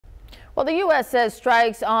Well, the U.S. says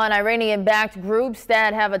strikes on Iranian-backed groups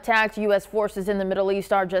that have attacked U.S. forces in the Middle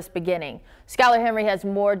East are just beginning. Skylar Henry has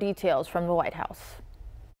more details from the White House.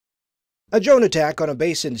 A drone attack on a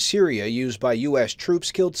base in Syria used by U.S.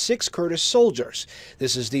 troops killed 6 Kurdish soldiers.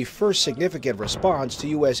 This is the first significant response to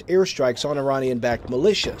U.S. airstrikes on Iranian-backed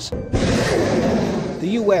militias. The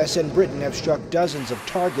U.S. and Britain have struck dozens of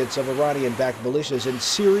targets of Iranian-backed militias in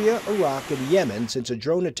Syria, Iraq, and Yemen since a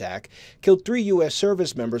drone attack killed 3 U.S.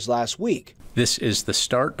 service members last week. This is the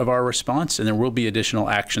start of our response, and there will be additional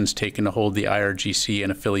actions taken to hold the IRGC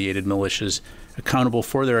and affiliated militias accountable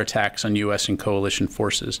for their attacks on U.S. and coalition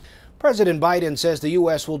forces. President Biden says the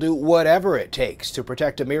U.S. will do whatever it takes to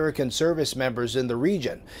protect American service members in the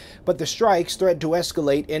region. But the strikes threaten to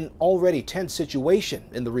escalate an already tense situation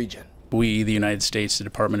in the region. We, the United States, the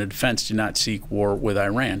Department of Defense, do not seek war with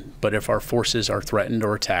Iran. But if our forces are threatened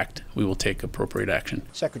or attacked, we will take appropriate action.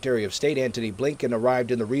 Secretary of State Antony Blinken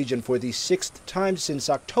arrived in the region for the 6th time since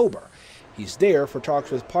October. He's there for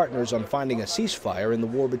talks with partners on finding a ceasefire in the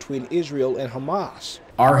war between Israel and Hamas.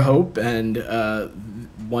 Our hope, and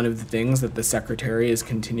one of the things that the Secretary is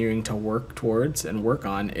continuing to work towards and work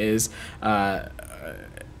on, is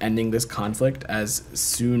ending this conflict as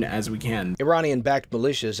soon as we can. Iranian-backed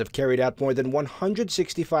militias have carried out more than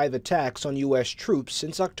 165 attacks on U.S. troops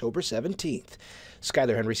since October 17th.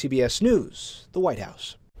 Skylar Henry, CBS News, the White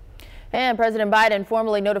House. And President Biden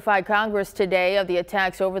formally notified Congress today of the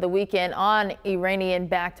attacks over the weekend on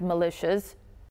Iranian-backed militias.